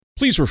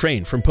Please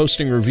refrain from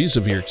posting reviews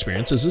of your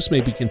experience, as this may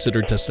be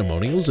considered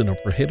testimonials and are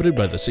prohibited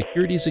by the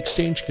Securities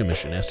Exchange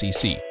Commission,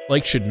 SEC.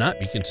 Likes should not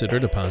be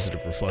considered a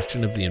positive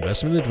reflection of the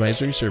investment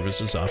advisory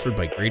services offered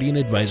by Gradient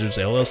Advisors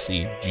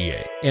LLC,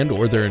 GA, and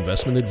or their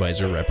investment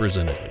advisor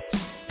representatives.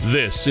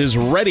 This is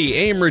Ready,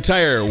 Aim,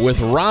 Retire with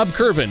Rob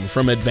Curvin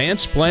from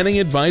Advanced Planning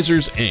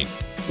Advisors, Inc.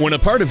 When a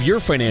part of your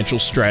financial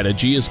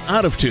strategy is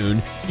out of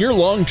tune, your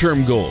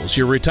long-term goals,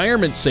 your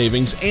retirement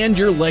savings, and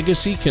your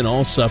legacy can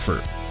all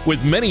suffer.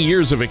 With many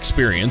years of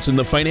experience in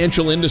the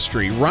financial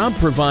industry, Rob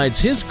provides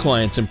his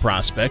clients and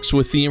prospects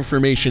with the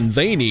information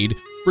they need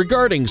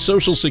regarding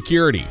Social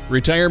Security,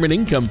 retirement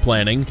income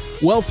planning,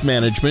 wealth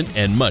management,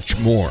 and much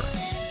more.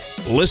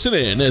 Listen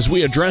in as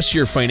we address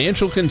your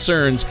financial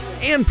concerns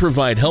and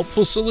provide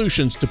helpful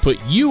solutions to put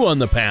you on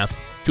the path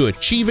to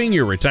achieving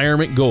your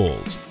retirement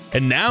goals.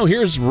 And now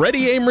here's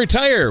Ready, Aim,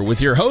 Retire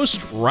with your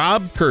host,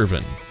 Rob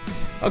Curvin.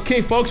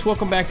 Okay, folks,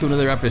 welcome back to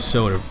another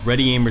episode of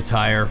Ready, Aim,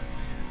 Retire.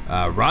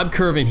 Rob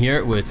Curvin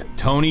here with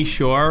Tony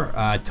Shore.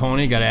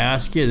 Tony, got to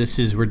ask you,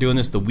 we're doing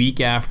this the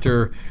week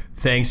after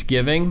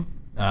Thanksgiving.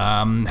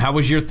 How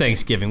was your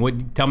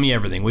Thanksgiving? Tell me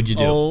everything. What'd you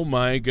do? Oh,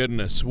 my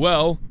goodness.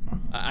 Well,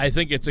 I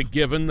think it's a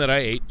given that I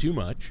ate too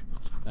much.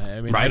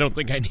 Right. I don't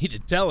think I need to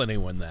tell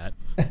anyone that.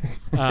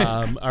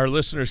 Our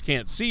listeners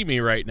can't see me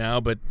right now,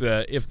 but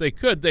if they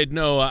could, they'd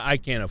know I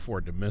can't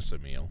afford to miss a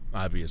meal,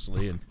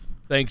 obviously. And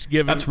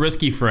Thanksgiving... That's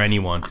risky for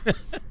anyone.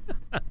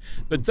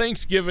 But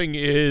Thanksgiving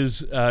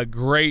is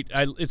great.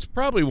 It's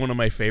probably one of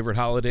my favorite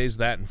holidays,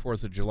 that and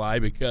 4th of July,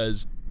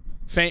 because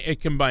it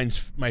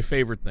combines my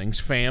favorite things,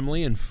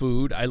 family and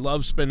food. I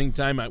love spending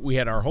time. We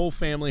had our whole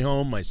family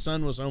home. My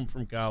son was home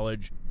from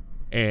college.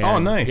 And, oh,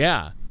 nice.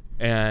 Yeah.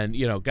 And,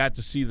 got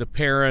to see the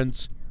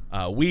parents.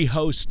 We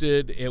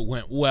hosted. It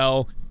went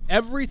well.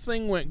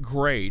 Everything went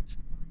great.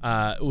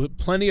 With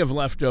plenty of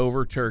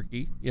leftover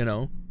turkey,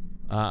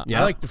 I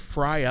like to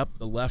fry up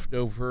the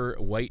leftover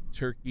white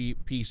turkey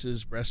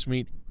pieces, breast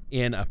meat,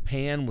 in a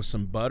pan with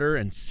some butter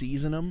and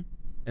season them,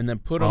 and then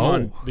put them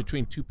on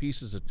between two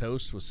pieces of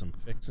toast with some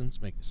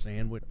fixins, make a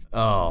sandwich.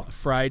 Oh, a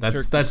fried turkey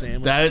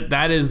sandwich.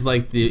 That is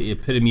like the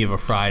epitome of a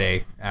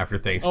Friday after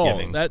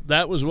Thanksgiving. Oh,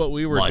 that was what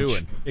we were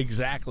doing.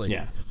 Exactly.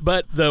 Yeah.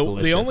 But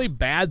the only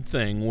bad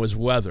thing was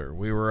weather.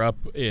 We were up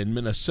in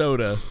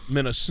Minnesota.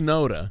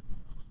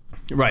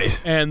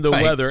 Right. And the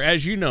weather,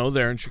 as you know,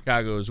 there in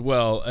Chicago as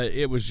well,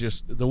 it was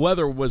just, the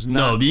weather was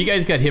not... No, but you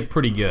guys got hit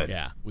pretty good.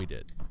 Yeah, we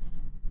did.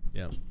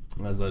 Yeah.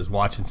 As I was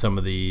watching some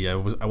of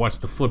I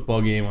watched the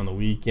football game on the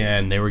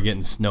weekend. They were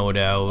getting snowed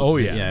out. Oh,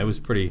 yeah. Yeah, it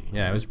was pretty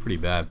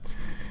bad.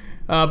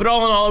 But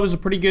all in all, it was a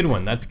pretty good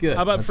one. That's good.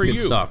 How about That's for good you?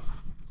 Stuff.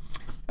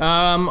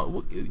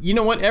 You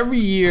know what? Every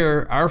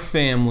year, our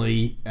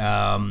family,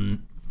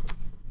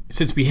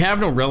 since we have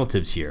no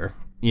relatives here,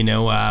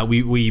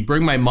 we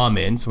bring my mom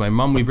in. So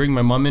we bring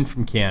my mom in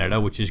from Canada,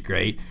 which is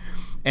great.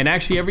 And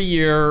actually every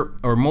year,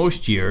 or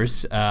most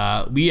years,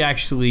 we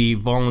actually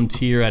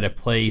volunteer at a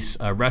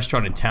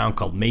restaurant in town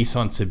called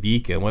Maison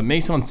Sabika. And what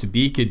Maison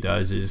Sabika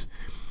does is,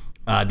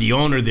 the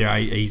owner there,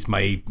 he's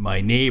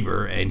my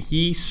neighbor, and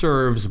he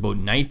serves about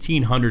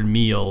 1,900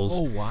 meals.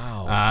 Oh,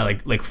 wow.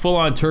 Like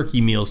full-on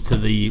turkey meals to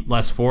the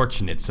less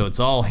fortunate. So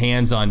it's all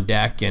hands on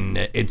deck, and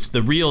it's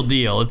the real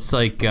deal. It's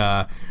like...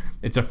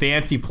 it's a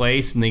fancy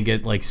place, and they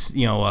get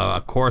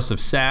a course of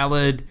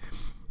salad.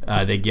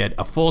 They get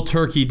a full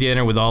turkey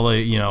dinner with all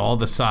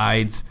the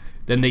sides.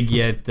 Then they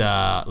get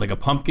like a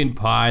pumpkin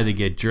pie. They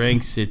get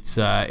drinks. It's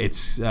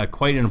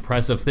quite an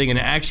impressive thing. And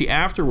actually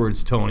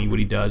afterwards, Tony, what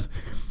he does,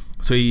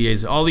 so he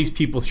has all these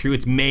people through.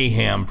 It's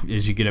mayhem,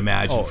 as you can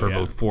imagine,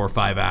 about 4 or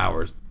 5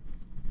 hours.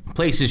 The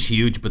place is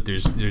huge, but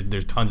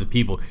there's tons of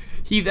people.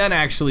 He then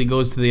actually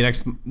goes to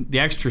the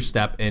extra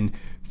step and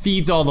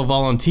feeds all the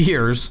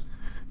volunteers.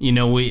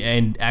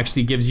 And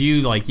actually gives you,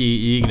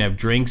 you can have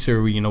drinks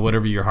or,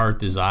 whatever your heart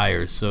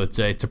desires. So it's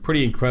a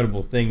pretty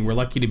incredible thing. We're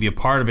lucky to be a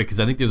part of it because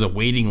I think there's a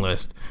waiting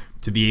list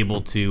to be able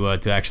to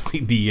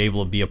actually be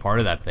able to be a part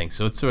of that thing.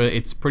 So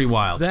it's pretty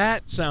wild.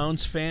 That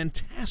sounds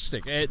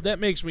fantastic. That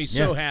makes me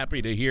so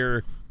happy to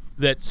hear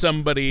that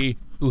somebody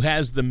who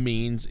has the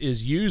means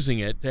is using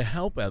it to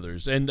help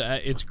others. And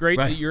it's great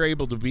that you're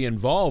able to be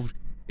involved.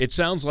 It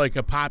sounds like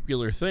a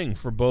popular thing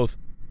for both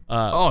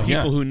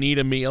people who need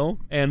a meal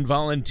and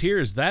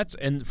volunteers.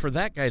 And for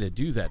that guy to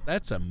do that,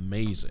 that's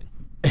amazing.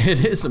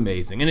 It is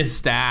amazing. And his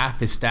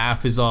staff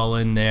is all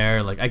in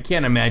there. I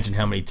can't imagine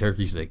how many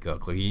turkeys they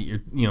cook.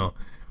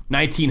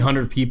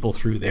 1,900 people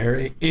through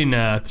there in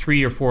a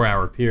 3 or 4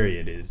 hour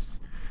period is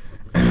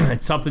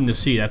it's something to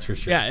see, that's for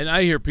sure. Yeah, and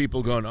I hear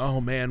people going, "Oh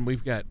man,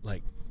 we've got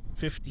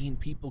 15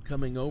 people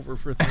coming over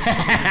for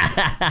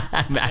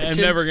Thanksgiving." I'm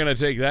never going to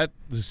take that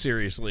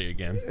seriously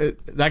again.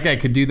 That guy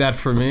could do that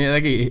for me.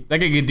 That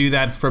guy could do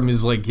that from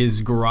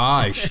his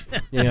garage.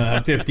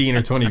 15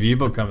 or 20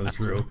 people coming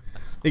through.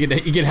 You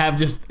could have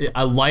just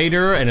a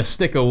lighter and a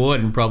stick of wood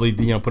and probably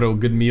put a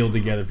good meal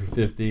together for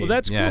 50. Well,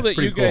 that's cool that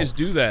you guys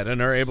do that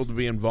and are able to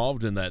be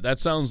involved in that. That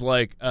sounds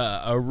like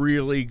a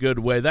really good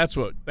way. That's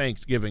what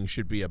Thanksgiving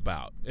should be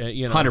about.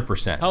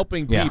 100%.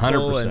 Helping people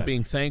 100%. and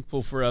being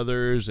thankful for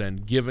others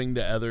and giving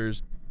to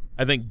others.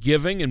 I think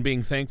giving and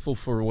being thankful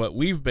for what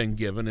we've been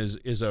given is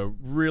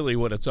really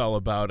what it's all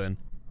about. And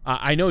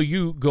I know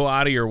you go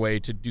out of your way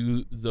to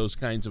do those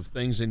kinds of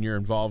things, and you're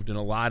involved in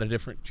a lot of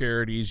different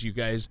charities. You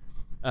guys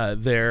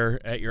there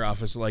at your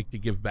office like to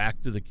give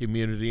back to the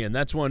community, and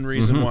that's one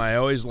reason why I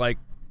always like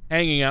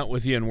hanging out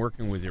with you and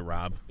working with you,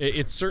 Rob.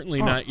 It's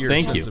certainly not your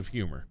sense of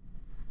humor.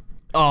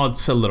 Oh,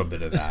 it's a little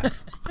bit of that.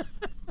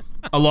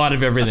 A lot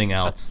of everything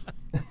else.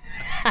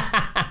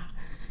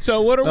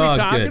 So what are we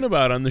talking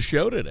about on the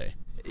show today?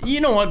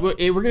 You know what?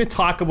 We're going to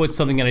talk about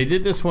something, and I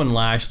did this one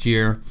last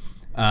year,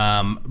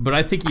 but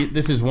I think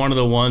this is one of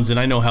the ones, and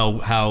I know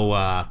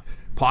how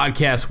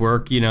podcasts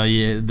work.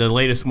 The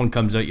latest one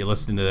comes out, you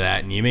listen to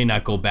that, and you may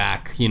not go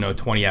back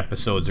 20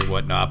 episodes or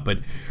whatnot, but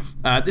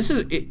I'm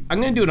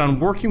going to do it on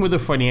working with a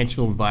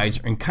financial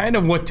advisor and kind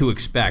of what to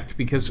expect,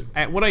 because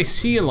what I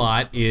see a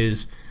lot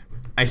is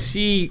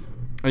we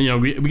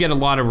get a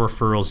lot of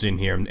referrals in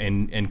here,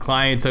 and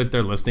clients out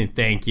there listening,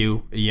 thank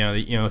you.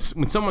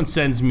 When someone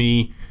sends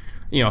me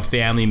a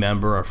family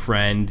member, a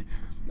friend,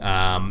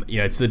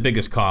 it's the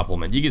biggest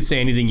compliment. You can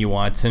say anything you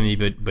want to me,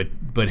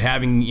 but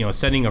having,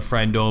 sending a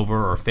friend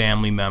over or a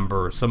family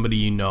member or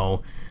somebody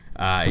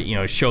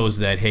shows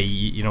that, hey,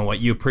 you know what,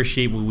 you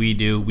appreciate what we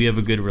do. We have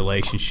a good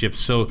relationship.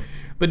 So,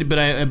 but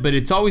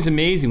it's always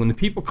amazing when the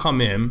people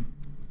come in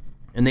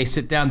and they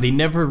sit down, they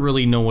never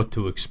really know what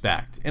to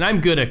expect. And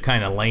I'm good at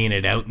kind of laying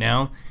it out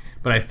now.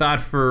 But I thought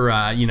for,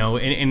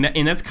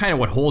 and that's kind of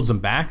what holds them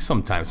back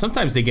sometimes.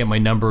 Sometimes they get my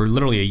number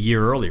literally a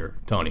year earlier,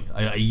 Tony,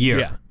 a year.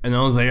 Yeah. And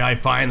I was like, I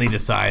finally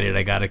decided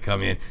I got to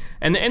come in.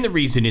 And the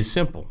reason is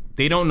simple.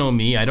 They don't know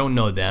me. I don't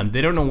know them.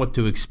 They don't know what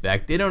to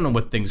expect. They don't know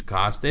what things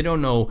cost. They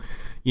don't know,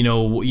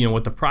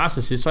 what the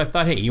process is. So I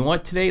thought, hey, you know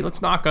what, today,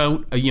 let's knock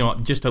out,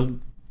 just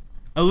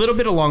a little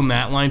bit along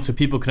that line so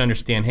people can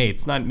understand, hey,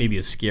 it's not maybe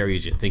as scary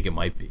as you think it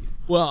might be.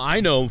 Well, I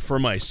know for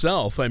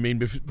myself, I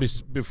mean,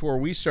 before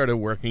we started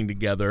working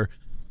together,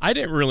 I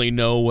didn't really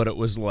know what it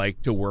was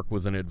like to work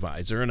with an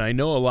advisor, and I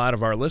know a lot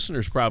of our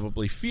listeners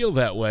probably feel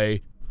that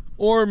way,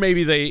 or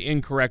maybe they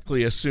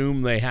incorrectly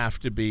assume they have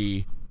to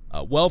be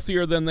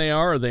wealthier than they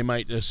are, or they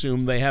might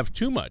assume they have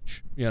too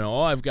much.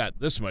 I've got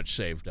this much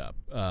saved up.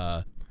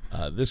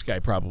 This guy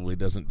probably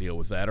doesn't deal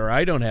with that, or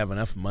I don't have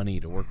enough money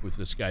to work with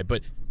this guy.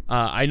 But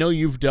I know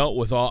you've dealt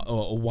with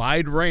a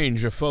wide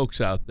range of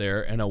folks out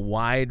there and a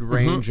wide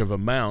range of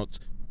amounts.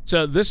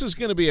 So this is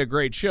going to be a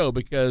great show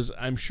because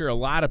I'm sure a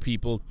lot of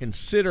people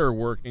consider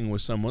working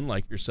with someone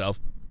like yourself,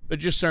 but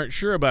just aren't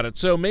sure about it.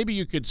 So maybe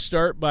you could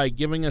start by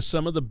giving us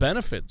some of the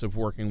benefits of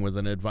working with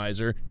an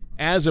advisor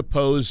as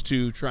opposed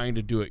to trying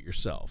to do it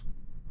yourself.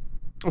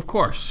 Of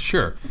course,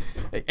 sure.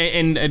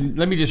 And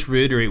let me just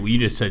reiterate what you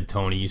just said,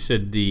 Tony. You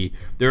said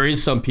there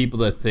is some people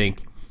that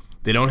think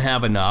they don't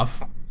have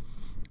enough,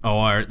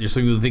 or there's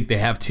some people that think they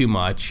have too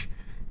much.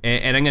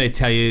 And I'm going to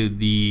tell you,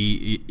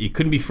 it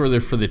couldn't be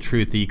further for the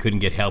truth that you couldn't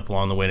get help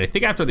along the way. And I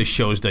think after the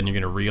show's done, you're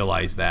going to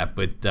realize that.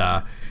 But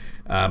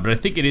I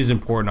think it is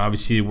important,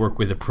 obviously, to work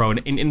with a pro.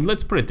 And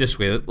let's put it this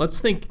way. Let's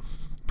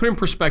put in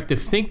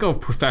perspective, think of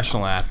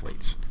professional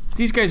athletes.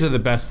 These guys are the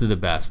best of the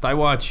best. I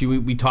watch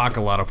you. We talk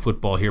a lot of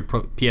football here.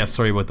 P.S.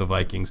 Sorry about the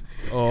Vikings.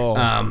 Oh.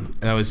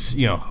 That was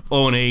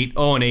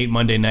 0-8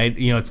 Monday night.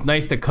 It's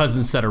nice that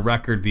Cousins set a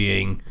record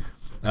being,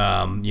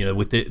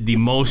 with the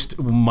most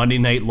Monday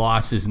night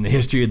losses in the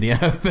history of the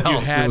NFL. You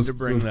had to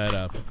bring that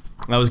up.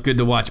 That was good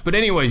to watch. But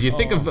anyways, you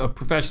think of a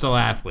professional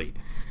athlete,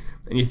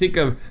 and you think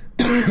of,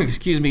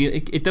 excuse me,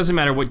 it doesn't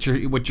matter what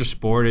your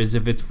sport is,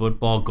 if it's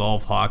football,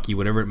 golf, hockey,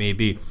 whatever it may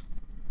be.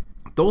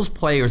 Those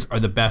players are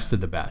the best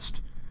of the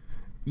best.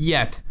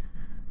 Yet,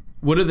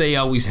 what do they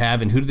always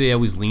have, and who do they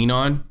always lean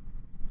on?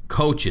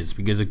 Coaches,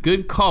 because a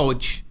good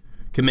coach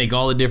can make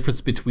all the difference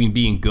between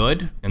being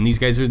good, and these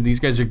guys are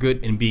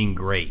good, and being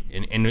great.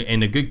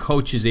 And a good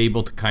coach is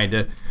able to kind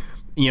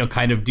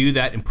of do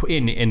that, and put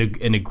in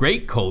a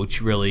great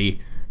coach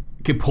really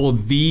can pull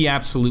the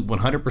absolute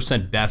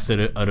 100% best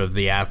out of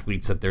the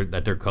athletes that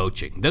they're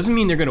coaching. Doesn't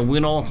mean they're going to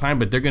win all the time,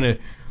 but they're going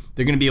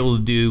to be able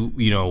to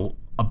do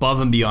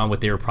above and beyond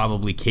what they were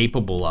probably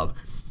capable of.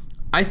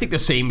 I think the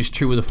same is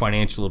true with a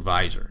financial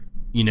advisor.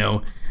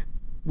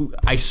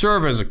 I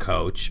serve as a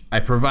coach. I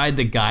provide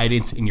the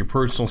guidance in your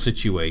personal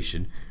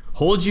situation,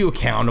 hold you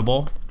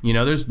accountable.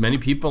 There's many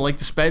people like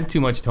to spend too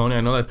much, Tony.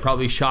 I know that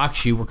probably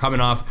shocks you. We're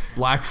coming off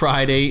Black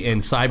Friday and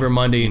Cyber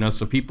Monday,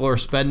 so people are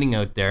spending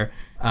out there.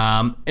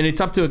 And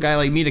it's up to a guy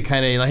like me to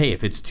kind of, hey,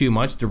 if it's too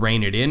much, to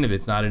rein it in. If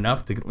it's not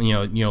enough, to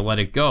let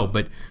it go.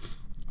 But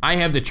I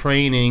have the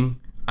training,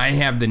 I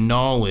have the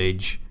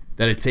knowledge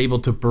that it's able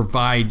to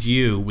provide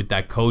you with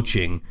that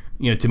coaching,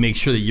 to make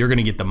sure that you're going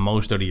to get the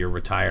most out of your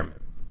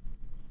retirement.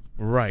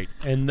 Right,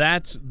 and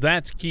that's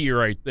key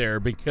right there,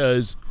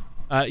 because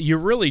You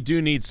really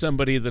do need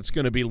somebody that's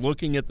going to be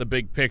looking at the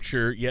big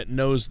picture, yet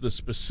knows the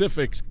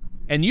specifics.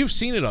 And you've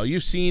seen it all.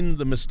 You've seen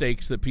the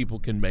mistakes that people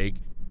can make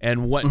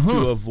and what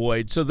to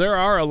avoid. So there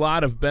are a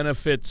lot of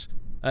benefits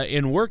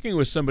in working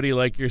with somebody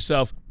like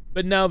yourself.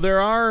 But now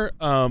there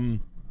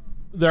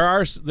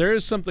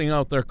is something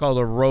out there called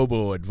a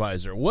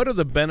robo-advisor. What are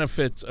the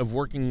benefits of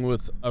working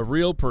with a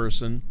real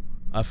person,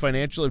 a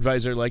financial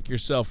advisor like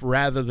yourself,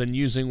 rather than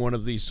using one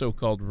of these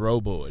so-called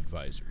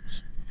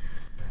robo-advisors?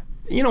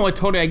 You know what,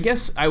 Tony, I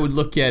guess I would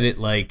look at it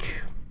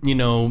like,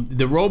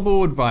 the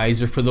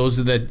robo-advisor, for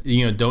those that,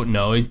 don't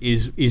know,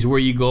 is where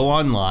you go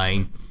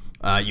online,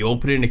 you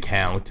open an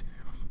account,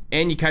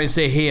 and you kind of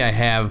say, hey, I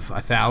have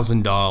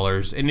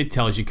 $1,000, and it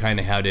tells you kind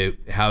of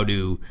how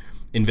to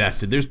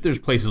invest it. There's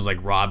places like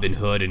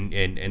Robinhood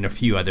and a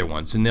few other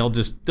ones, and they'll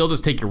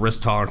just take your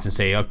risk tolerance and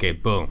say, okay,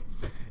 boom,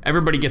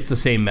 everybody gets the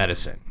same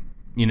medicine.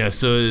 What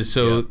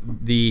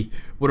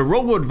a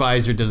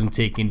robo-advisor doesn't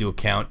take into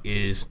account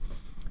is,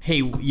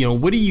 hey,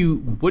 what do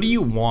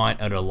you want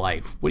out of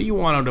life? What do you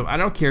want out of, I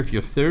don't care if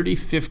you're 30,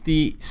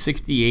 50,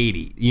 60,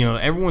 80.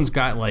 Everyone's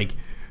got like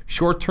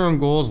short-term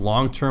goals,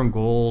 long-term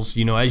goals.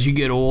 As you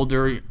get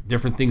older,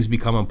 different things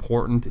become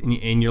important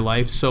in your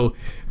life. So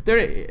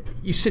there,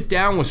 you sit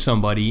down with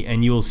somebody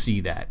and you'll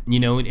see that,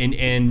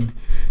 and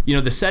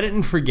the set it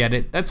and forget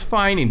it, that's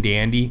fine and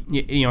dandy.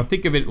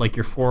 Think of it like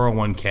your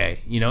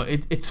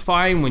 401k. It's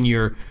fine when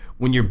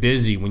you're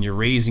busy, when you're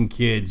raising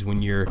kids,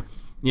 when you're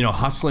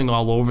hustling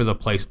all over the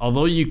place.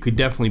 Although you could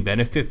definitely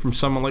benefit from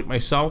someone like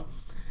myself,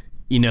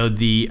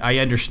 I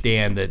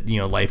understand that,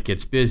 life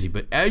gets busy.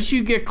 But as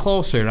you get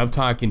closer, and I'm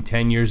talking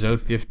 10 years out,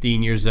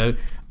 15 years out,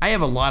 I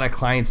have a lot of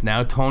clients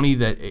now, Tony,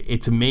 that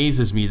it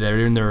amazes me that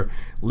are in their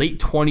late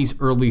 20s,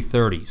 early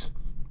 30s.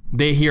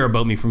 They hear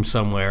about me from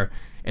somewhere,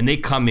 and they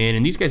come in,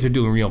 and these guys are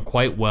doing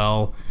quite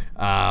well.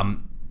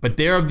 But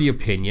they're of the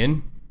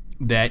opinion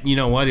that,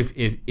 what, if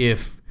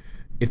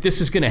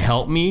this is going to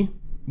help me,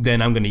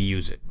 then I'm going to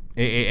use it.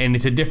 And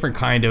it's a different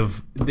kind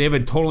of, they have a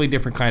totally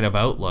different kind of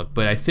outlook.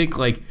 But I think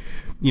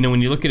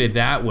when you look at it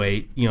that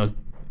way,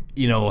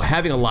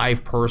 having a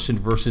live person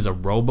versus a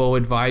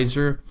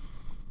robo-advisor,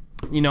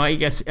 I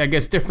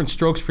guess different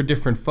strokes for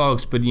different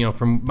folks. But,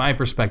 from my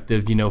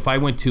perspective, if I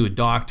went to a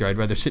doctor, I'd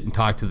rather sit and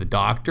talk to the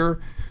doctor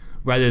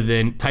rather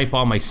than type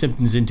all my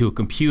symptoms into a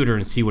computer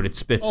and see what it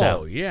spits out.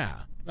 Oh,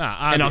 yeah.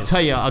 And I'll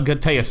tell you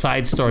a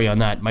side story on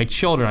that. My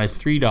children, I have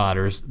 3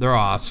 daughters. They're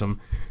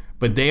awesome.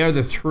 But they are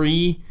the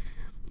 3,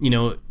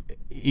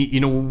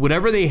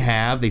 whatever they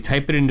have, they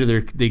type it into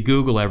they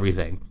Google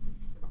everything.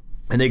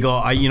 And they go,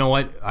 I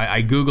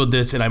Googled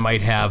this, and I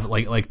might have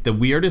like the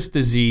weirdest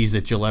disease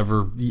that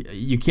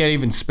you can't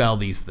even spell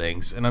these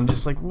things. And I'm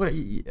just like, what, are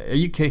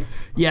you kidding?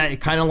 Yeah,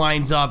 it kind of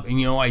lines up.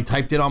 And, I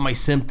typed in all my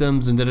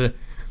symptoms and da-da-da.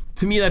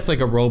 To me, that's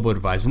like a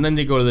robo-advisor. And then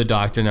they go to the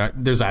doctor,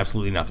 and there's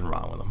absolutely nothing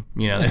wrong with them.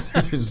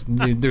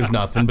 There's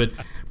nothing. But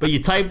you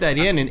type that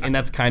in, and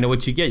that's kind of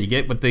what you get. You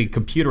get what the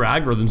computer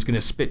algorithm's going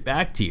to spit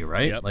back to you,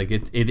 right? Yep. Like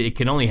it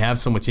can only have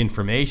so much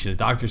information. A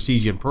doctor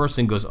sees you in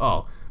person, goes,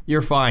 oh,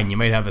 you're fine. You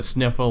might have a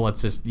sniffle.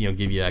 Let's just give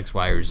you X,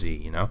 Y, or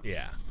Z.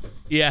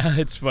 Yeah,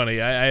 it's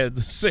funny. I had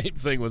the same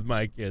thing with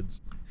my kids.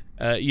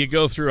 You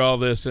go through all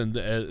this, and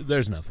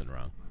there's nothing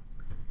wrong.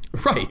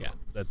 Right. Yeah,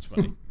 that's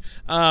funny.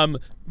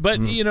 But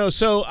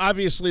so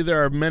obviously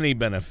there are many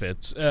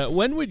benefits.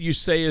 When would you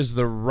say is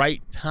the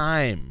right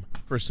time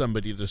for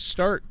somebody to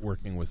start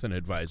working with an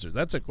advisor?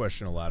 That's a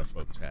question a lot of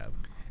folks have.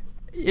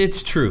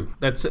 It's true.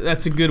 That's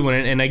a good one.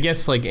 And I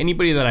guess like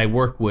anybody that I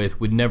work with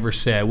would never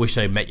say, I wish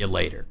I met you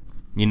later.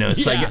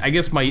 So Yeah. I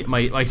guess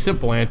my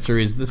simple answer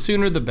is the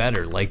sooner the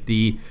better. Like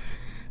the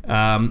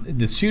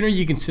sooner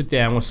you can sit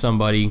down with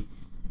somebody,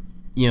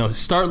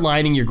 start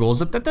lining your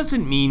goals up. That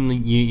doesn't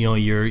mean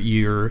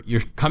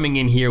you're coming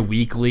in here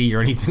weekly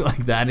or anything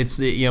like that. It's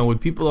what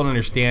people don't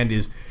understand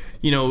is,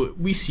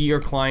 we see our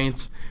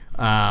clients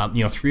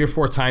 3 or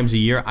 4 times a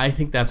year. I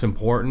think that's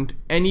important.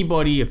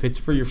 Anybody, if it's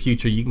for your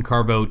future, you can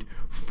carve out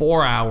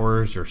 4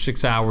 hours or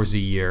 6 hours a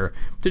year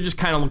to just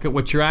kind of look at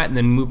what you're at and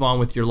then move on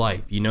with your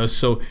life.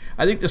 So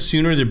I think the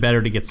sooner the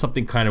better to get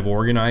something kind of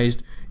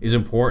organized is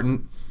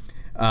important.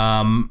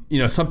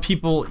 Some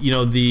people,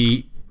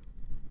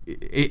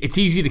 it's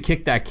easy to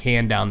kick that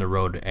can down the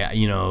road,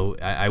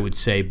 I would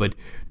say, but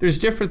there's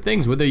different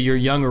things, whether you're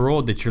young or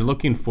old, that you're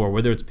looking for,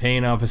 whether it's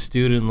paying off a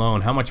student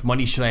loan, how much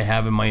money should I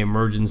have in my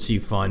emergency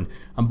fund,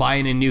 I'm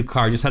buying a new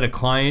car. Just had a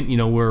client,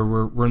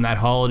 we're in that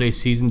holiday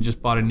season,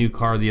 just bought a new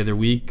car the other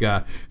week,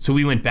 so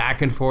we went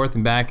back and forth,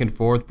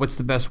 what's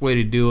the best way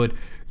to do it,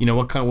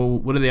 what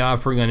are they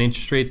offering on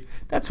interest rates?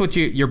 That's what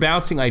you're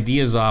bouncing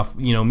ideas off,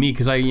 me,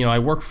 because I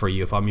work for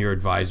you if I'm your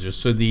advisor.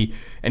 So he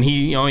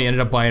ended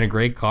up buying a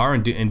great car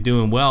and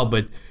doing well,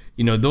 but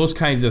those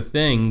kinds of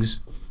things,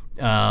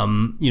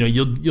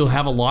 you'll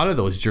have a lot of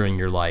those during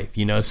your life,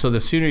 so the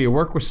sooner you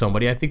work with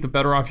somebody, I think the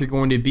better off you're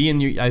going to be,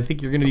 and I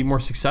think you're going to be more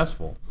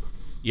successful.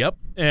 Yep,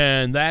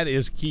 and that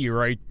is key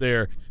right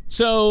there.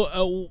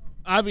 So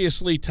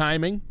obviously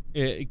timing,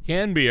 it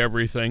can be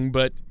everything,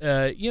 but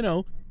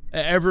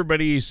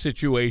everybody's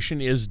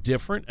situation is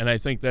different, and I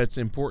think that's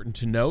important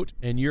to note.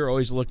 And you're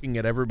always looking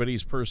at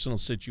everybody's personal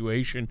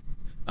situation.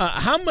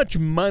 How much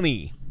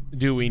money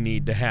do we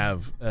need to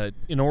have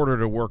in order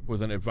to work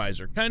with an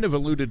advisor? Kind of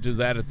alluded to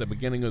that at the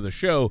beginning of the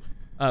show,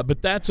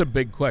 but that's a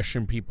big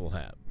question people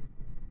have.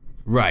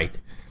 Right.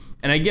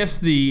 And I guess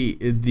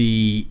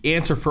the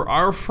answer for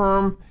our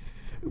firm,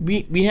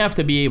 we have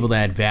to be able to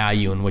add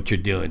value in what you're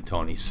doing,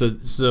 Tony. So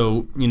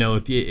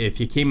if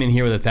you came in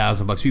here with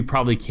 $1,000, we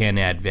probably can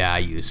add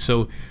value.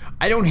 So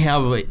I don't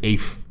have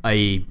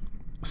a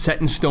set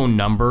in stone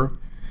number.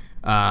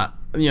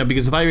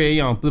 Because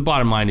if the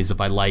bottom line is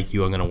if I like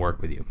you, I'm going to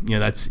work with you.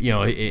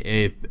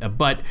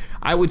 But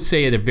I would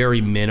say at a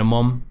very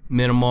minimum,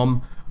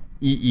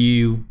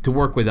 you to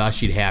work with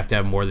us, you'd have to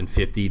have more than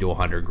 50 to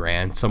 100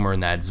 grand, somewhere in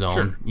that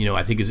zone. Sure.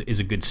 I think is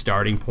a good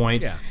starting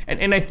point. Yeah.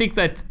 And I think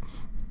that,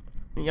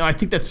 I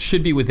think that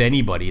should be with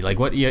anybody. Like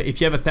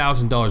if you have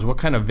 $1,000, what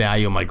kind of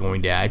value am I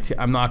going to add?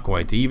 I'm not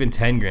going to, even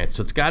 10 grand.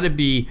 So it's got to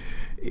be,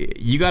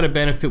 you got to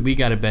benefit, we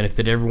got to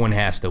benefit, everyone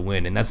has to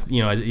win. And that's,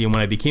 when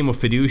I became a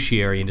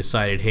fiduciary and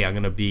decided, hey, I'm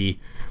going to be,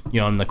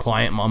 on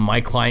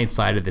my client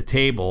side of the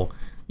table,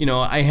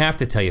 I have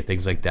to tell you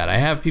things like that. I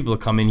have people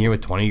that come in here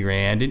with 20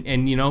 grand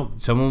and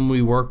someone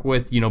we work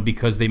with,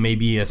 because they may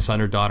be a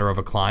son or daughter of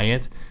a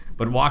client,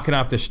 but walking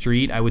off the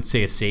street, I would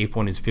say a safe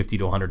one is $50,000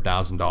 to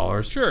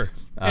 $100,000. Sure.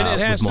 And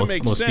it has to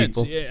make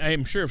sense. People.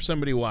 I'm sure if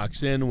somebody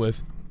walks in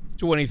with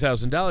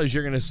 $20,000,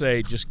 you're going to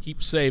say, just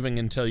keep saving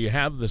until you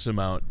have this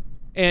amount.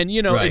 And,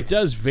 Right. It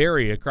does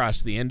vary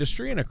across the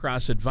industry and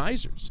across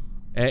advisors.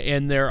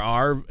 And there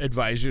are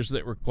advisors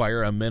that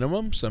require a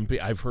minimum.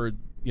 I've heard,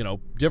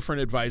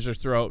 different advisors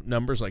throw out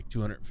numbers like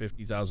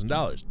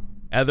 $250,000.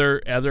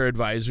 Other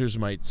advisors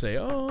might say,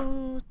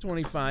 $25,000,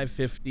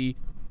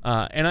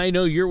 $50,000. And I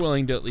know you're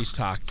willing to at least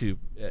talk to,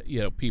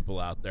 people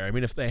out there. I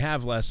mean, if they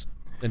have less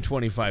than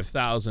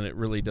 $25,000, it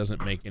really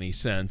doesn't make any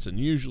sense. And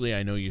usually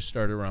I know you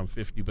start around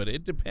 $50,000, but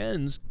it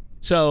depends.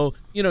 So,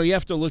 you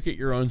have to look at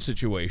your own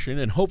situation,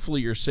 and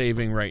hopefully you're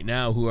saving right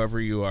now, whoever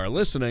you are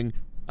listening.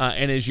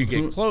 And as you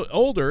get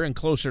older and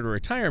closer to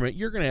retirement,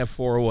 you're going to have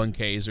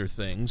 401ks or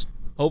things,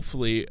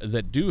 hopefully,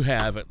 that do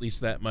have at least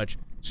that much,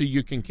 so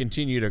you can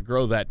continue to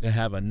grow that to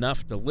have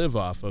enough to live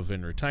off of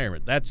in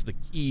retirement. That's the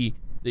key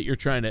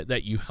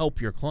that you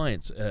help your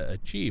clients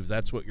achieve.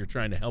 That's what you're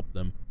trying to help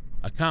them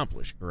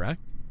accomplish,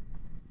 correct?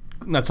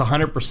 That's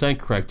 100%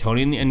 correct,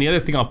 Tony. And the other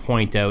thing I'll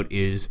point out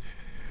is,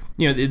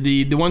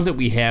 the ones that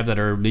we have that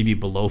are maybe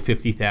below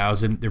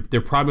 50,000,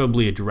 they're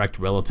probably a direct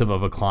relative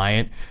of a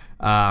client.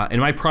 And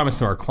my promise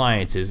to our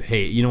clients is,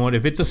 hey, you know what?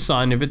 If it's a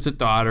son, if it's a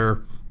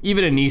daughter,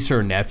 even a niece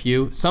or a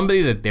nephew,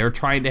 somebody that they're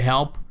trying to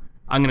help,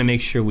 I'm going to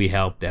make sure we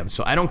help them.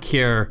 So I don't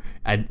care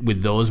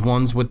with those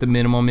ones what the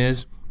minimum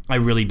is. I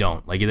really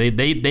don't. Like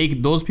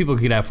those people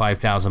could have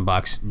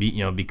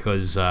 $5,000,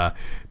 because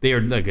they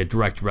are like a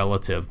direct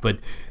relative. But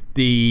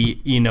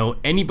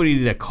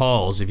anybody that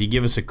calls, if you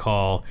give us a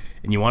call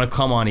and you want to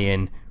come on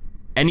in,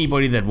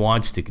 anybody that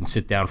wants to can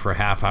sit down for a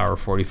half hour,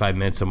 45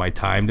 minutes of my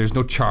time. There's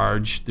no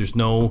charge. There's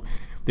no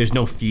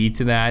fee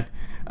to that.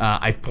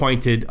 I've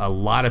pointed a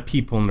lot of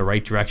people in the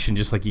right direction,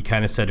 just like you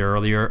kind of said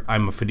earlier.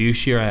 I'm a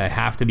fiduciary. I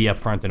have to be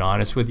upfront and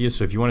honest with you.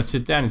 So if you want to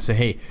sit down and say,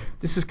 hey,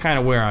 this is kind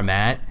of where I'm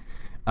at.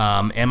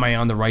 Am I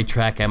on the right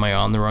track? Am I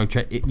on the wrong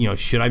track?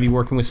 Should I be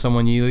working with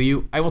someone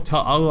you? I will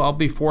tell. I'll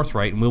be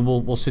forthright, and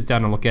we'll sit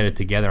down and look at it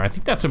together. I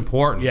think that's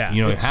important. Yeah,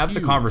 have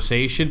the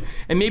conversation,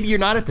 and maybe you're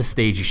not at the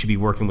stage you should be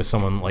working with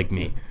someone like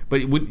me,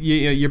 but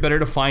you're better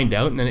to find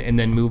out and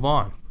then move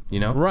on.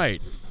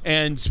 Right.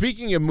 And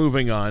speaking of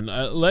moving on,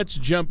 let's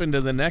jump into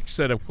the next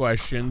set of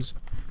questions.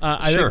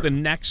 I think the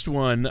next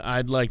one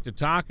I'd like to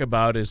talk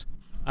about is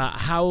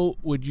how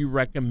would you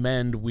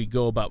recommend we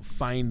go about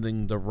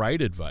finding the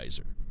right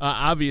advisor?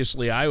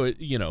 Obviously, I would,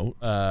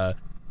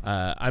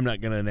 I'm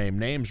not going to name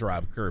names,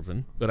 Rob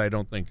Curvin, but I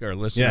don't think our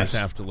listeners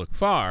have to look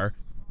far.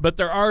 But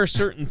there are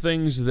certain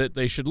things that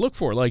they should look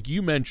for. Like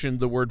you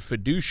mentioned the word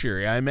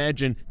fiduciary. I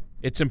imagine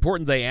it's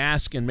important they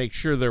ask and make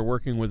sure they're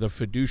working with a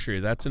fiduciary.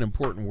 That's an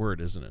important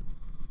word, isn't it?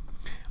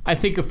 I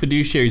think a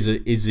fiduciary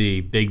is a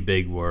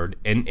big word,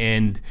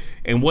 and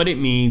what it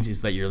means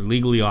is that you're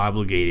legally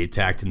obligated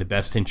to act in the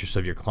best interest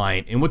of your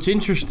client. And what's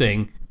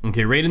interesting,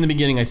 okay, right in the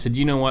beginning, I said,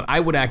 you know what,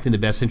 I would act in the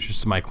best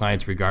interest of my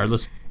clients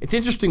regardless. It's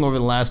interesting over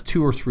the last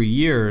 2 or 3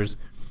 years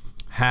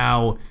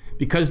how,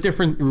 because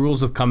different rules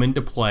have come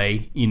into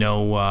play,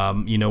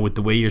 with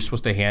the way you're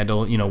supposed to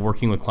handle,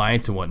 working with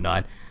clients and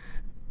whatnot.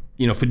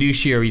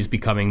 Fiduciary is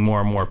becoming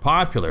more and more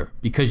popular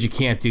because you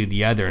can't do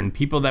the other, and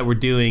people that were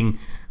doing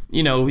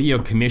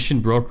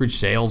commission brokerage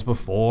sales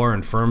before,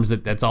 and firms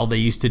that's all they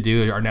used to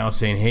do are now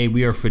saying, hey,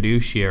 we are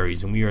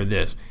fiduciaries and we are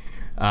this.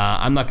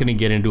 I'm not going to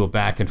get into a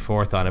back and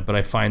forth on it, but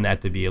I find that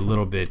to be a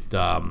little bit.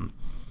 I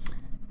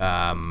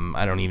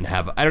don't even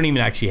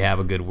actually have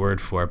a good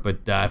word for it.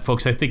 But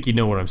folks, I think you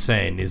know what I'm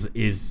saying.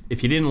 Is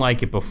if you didn't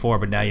like it before,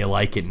 but now you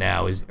like it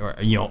now,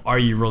 are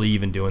you really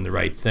even doing the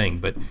right thing?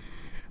 But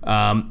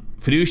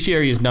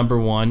fiduciary is number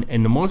one,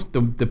 and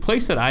the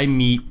place that I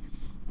meet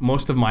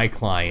most of my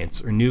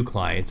clients or new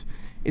clients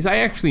is I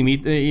actually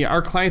meet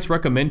our clients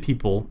recommend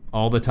people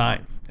all the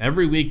time.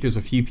 Every week there's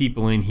a few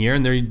people in here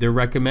and they're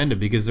recommended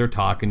because they're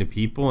talking to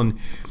people, and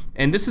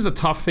this is a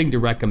tough thing to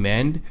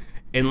recommend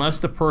unless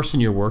the person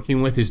you're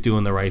working with is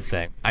doing the right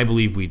thing. I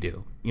believe we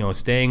do.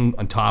 Staying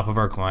on top of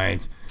our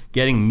clients,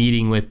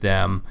 meeting with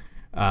them.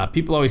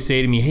 People always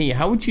say to me, "Hey,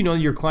 how would you know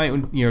your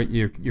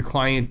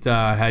client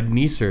had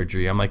knee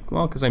surgery?" I'm like,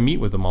 "Well, because I meet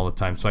with them all the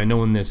time, so I know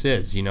when this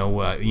is. I know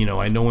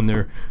when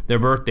their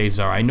birthdays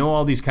are. I know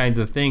all these kinds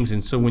of things."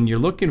 And so when you're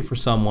looking for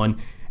someone,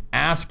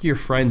 ask your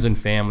friends and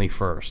family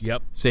first.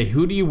 Yep. Say,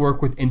 who do you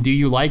work with, and do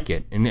you like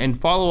it? And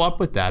follow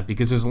up with that,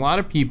 because there's a lot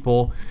of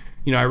people.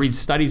 I read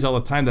studies all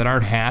the time that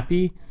aren't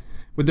happy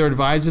with their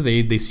advisor.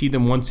 They see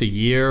them once a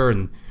year,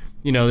 and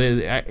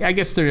I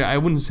guess I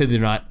wouldn't say they're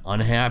not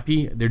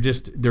unhappy.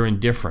 They're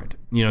indifferent,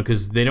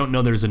 because they don't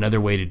know there's another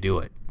way to do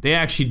it. They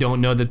actually don't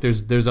know that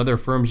there's other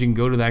firms you can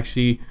go to that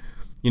actually,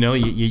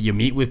 you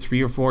meet with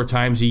 3 or 4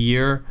 times a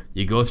year.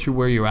 You go through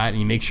where you're at and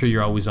you make sure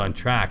you're always on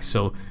track.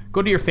 So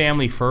go to your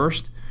family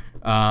first,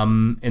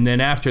 and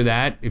then after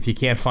that, if you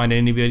can't find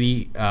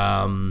anybody,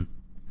 then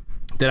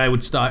I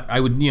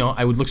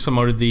would look some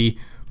out of the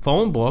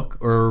phone book,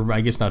 or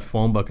I guess not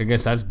phone book. I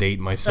guess that's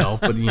dating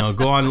myself, but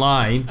go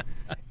online.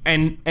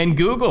 And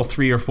Google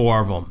 3 or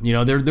 4 of them.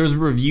 There's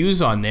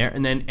reviews on there,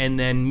 and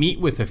then meet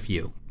with a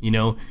few.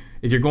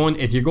 If you're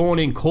going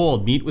in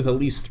cold, meet with at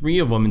least 3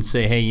 of them and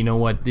say, hey, you know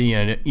what?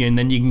 And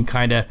then you can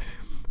kind of,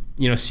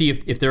 see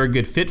if they're a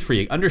good fit for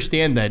you.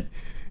 Understand that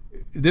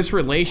this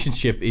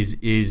relationship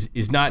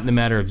is not in the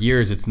matter of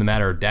years; it's in the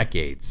matter of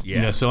decades.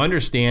 Yeah. So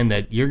understand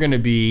that you're going to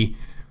be,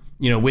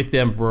 with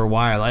them for a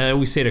while. I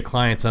always say to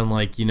clients, I'm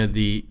like, I'm not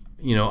going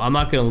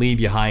to leave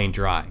you high and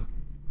dry.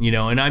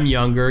 And I'm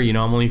younger, I'm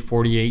only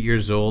 48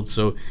 years old,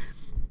 so,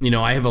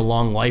 I have a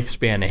long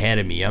lifespan ahead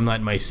of me. I'm not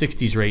in my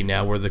 60s right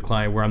now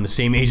where I'm the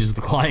same age as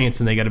the clients,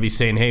 and they got to be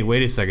saying, hey,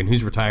 wait a second,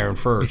 who's retiring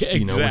first?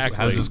 Exactly.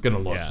 How's this going to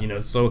look?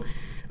 So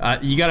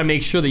you got to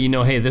make sure that,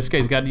 hey, this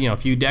guy's got, a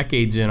few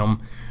decades in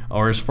him,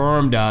 or his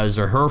firm does,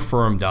 or her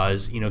firm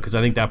does, because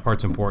I think that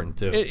part's important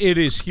too. It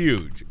is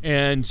huge.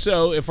 And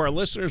so if our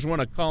listeners want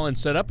to call and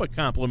set up a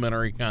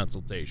complimentary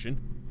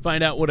consultation,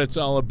 find out what it's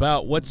all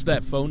about, what's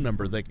that phone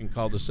number they can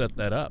call to set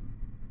that up?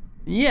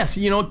 Yes,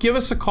 give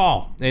us a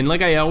call. And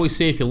like I always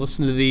say, if you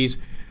listen to these,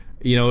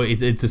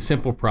 it's a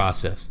simple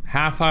process.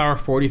 Half hour,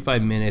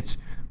 45 minutes.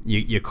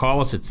 You call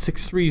us at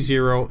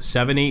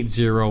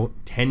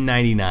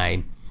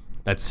 630-780-1099.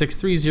 That's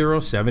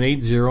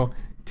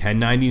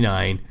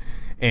 630-780-1099.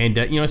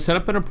 And, set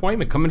up an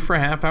appointment. Come in for a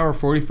half hour,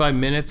 45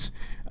 minutes.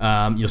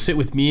 You'll sit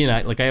with me,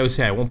 and like I always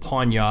say, I won't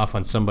pawn you off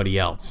on somebody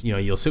else.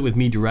 You'll sit with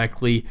me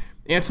directly.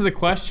 Answer the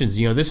questions.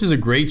 This is a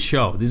great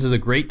show. This is a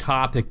great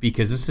topic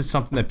because this is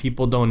something that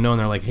people don't know. And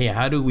they're like, hey,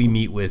 how do we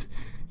meet with,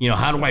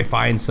 how do I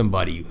find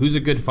somebody? Who's a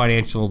good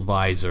financial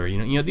advisor?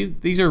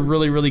 These are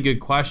really, really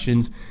good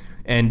questions.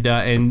 And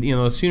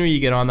the sooner you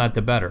get on that,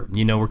 the better.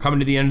 We're coming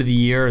to the end of the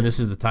year, and this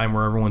is the time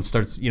where everyone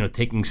starts,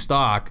 taking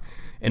stock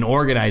and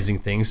organizing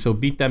things. So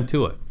beat them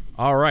to it.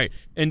 All right.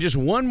 And just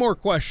one more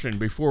question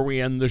before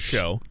we end the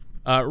show.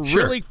 Sure.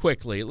 Really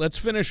quickly, let's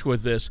finish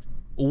with this.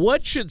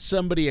 What should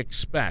somebody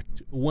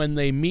expect when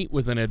they meet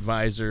with an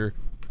advisor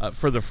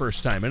for the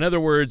first time? In other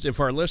words,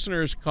 if our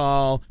listeners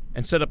call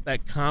and set up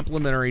that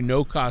complimentary,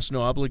 no-cost,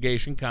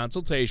 no-obligation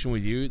consultation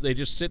with you, they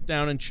just sit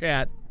down and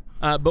chat.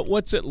 But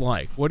what's it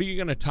like? What are you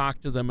going to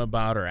talk to them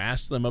about or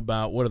ask them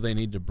about? What do they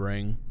need to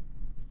bring?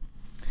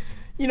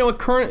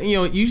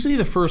 Usually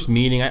the first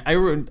meeting,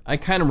 I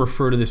kind of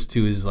refer to this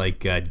too as like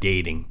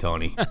dating,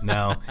 Tony.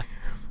 Now,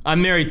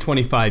 I'm married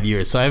 25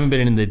 years, so I haven't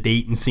been in the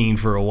dating scene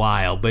for a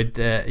while. But,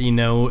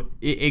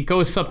 it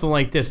goes something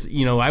like this.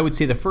 I would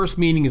say the first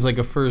meeting is like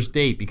a first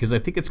date, because I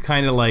think it's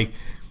kind of like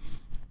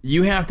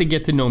you have to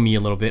get to know me a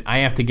little bit. I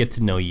have to get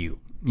to know you.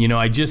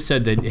 I just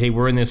said that, hey,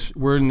 we're in this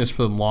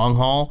for the long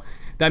haul.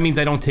 That means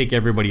I don't take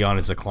everybody on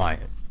as a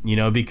client,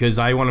 because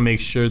I want to make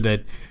sure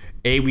that,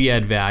 A, we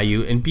add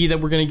value, and B,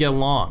 that we're going to get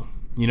along.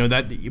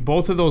 That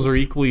both of those are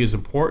equally as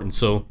important.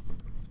 So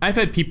I've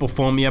had people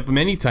phone me up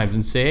many times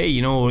and say,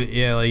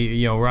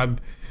 hey, Rob,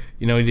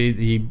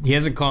 he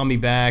hasn't called me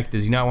back.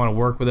 Does he not want to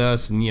work with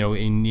us? And,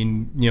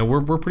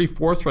 we're pretty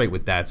forthright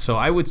with that. So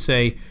I would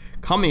say,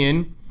 come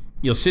in,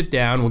 you'll sit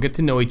down, we'll get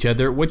to know each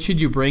other. What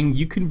should you bring?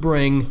 You can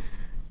bring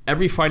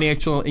every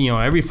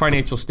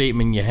financial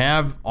statement you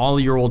have, all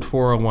your old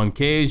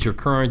 401ks, your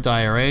current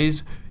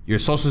IRAs, your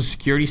Social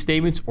Security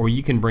statements, or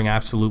you can bring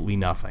absolutely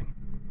nothing.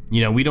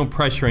 We don't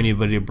pressure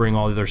anybody to bring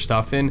all of their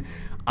stuff in.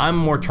 I'm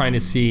more trying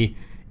to see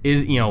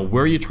is,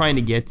 where you're trying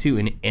to get to,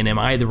 and am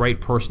I the right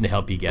person to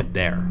help you get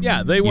there?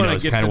 Yeah, they want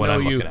to get to know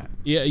you. At.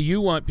 Yeah, you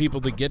want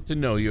people to get to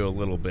know you a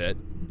little bit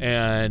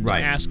and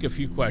ask a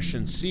few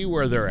questions, see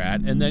where they're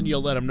at, and then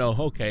you'll let them know,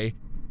 okay,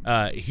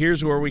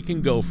 here's where we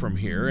can go from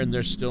here, and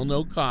there's still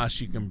no cost.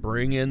 You can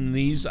bring in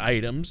these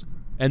items,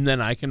 and then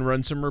I can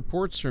run some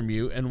reports from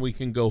you, and we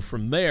can go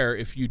from there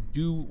if you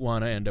do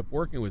want to end up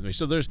working with me.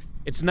 So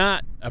it's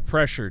not a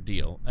pressure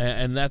deal,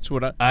 and that's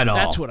what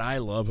I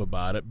love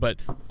about it. But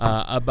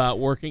about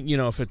working,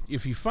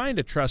 if you find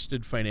a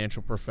trusted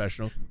financial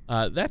professional,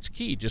 that's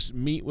key. Just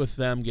meet with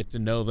them, get to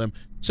know them.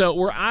 So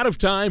we're out of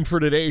time for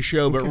today's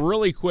show, but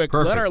really quick,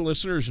 let our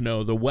listeners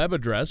know the web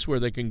address where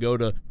they can go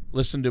to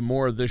listen to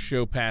more of this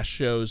show, past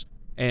shows,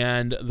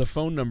 and the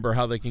phone number,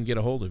 how they can get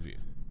a hold of you.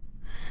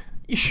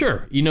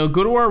 Sure.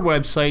 Go to our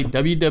website,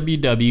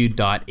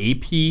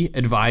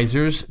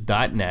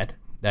 www.apadvisors.net.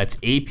 That's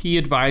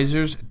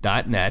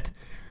apadvisors.net.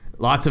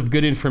 Lots of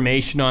good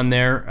information on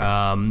there.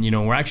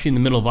 We're actually in the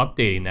middle of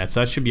updating that, so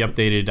that should be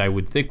updated, I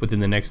would think, within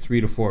the next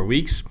 3 to 4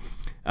 weeks.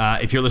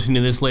 If you're listening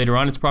to this later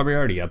on, it's probably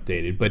already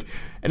updated.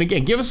 And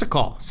again, give us a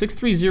call,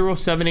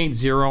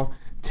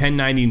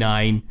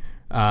 630-780-1099.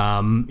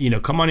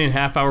 Come on in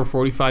half hour,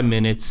 45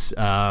 minutes,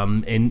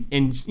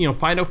 and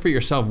find out for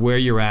yourself where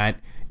you're at.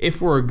 If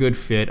we're a good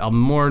fit, I'm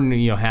more than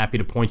happy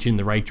to point you in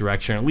the right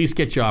direction, or at least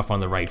get you off on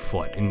the right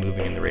foot and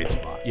moving in the right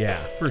spot.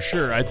 Yeah, for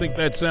sure. I think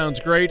that sounds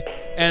great.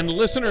 And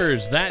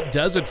listeners, that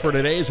does it for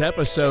today's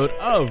episode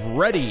of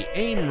Ready,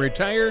 Aim,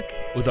 Retire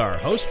with our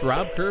host,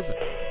 Rob Curvin.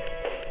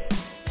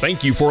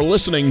 Thank you for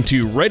listening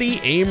to Ready,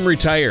 Aim,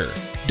 Retire.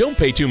 Don't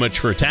pay too much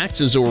for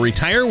taxes or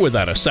retire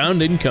without a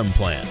sound income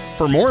plan.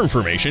 For more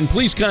information,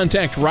 please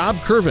contact Rob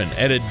Curvin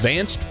at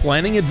Advanced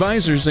Planning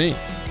Advisors, Inc.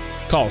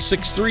 Call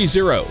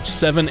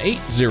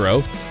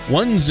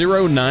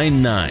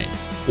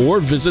 630-780-1099 or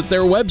visit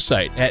their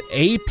website at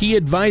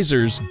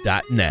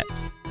apadvisors.net.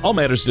 All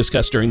matters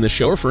discussed during this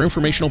show are for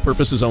informational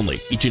purposes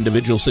only. Each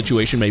individual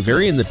situation may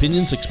vary, and the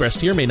opinions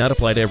expressed here may not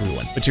apply to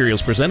everyone.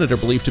 Materials presented are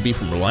believed to be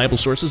from reliable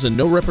sources, and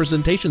no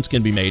representations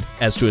can be made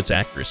as to its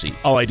accuracy.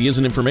 All ideas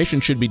and information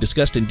should be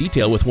discussed in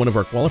detail with one of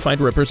our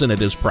qualified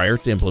representatives prior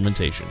to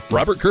implementation.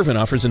 Robert Curvin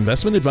offers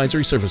investment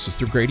advisory services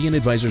through Gradient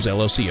Advisors,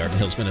 LLC, Arden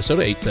Hills,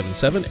 Minnesota,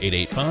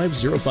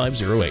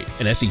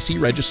 877-885-0508, an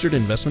SEC-registered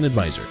investment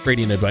advisor.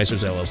 Gradient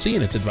Advisors, LLC,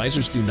 and its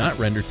advisors do not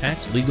render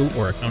tax, legal,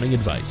 or accounting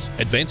advice.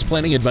 Advanced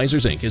Planning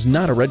Advisors, Inc. is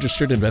not a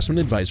registered investment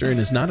advisor and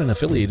is not an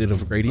affiliated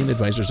of Gradient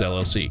Advisors,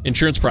 LLC.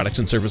 Insurance products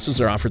and services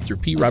are offered through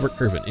P. Robert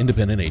Curvin,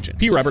 independent agent.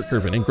 P. Robert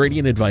Curvin and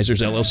Gradient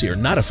Advisors, LLC are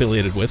not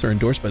affiliated with or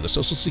endorsed by the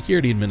Social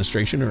Security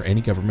Administration or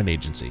any government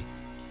agency.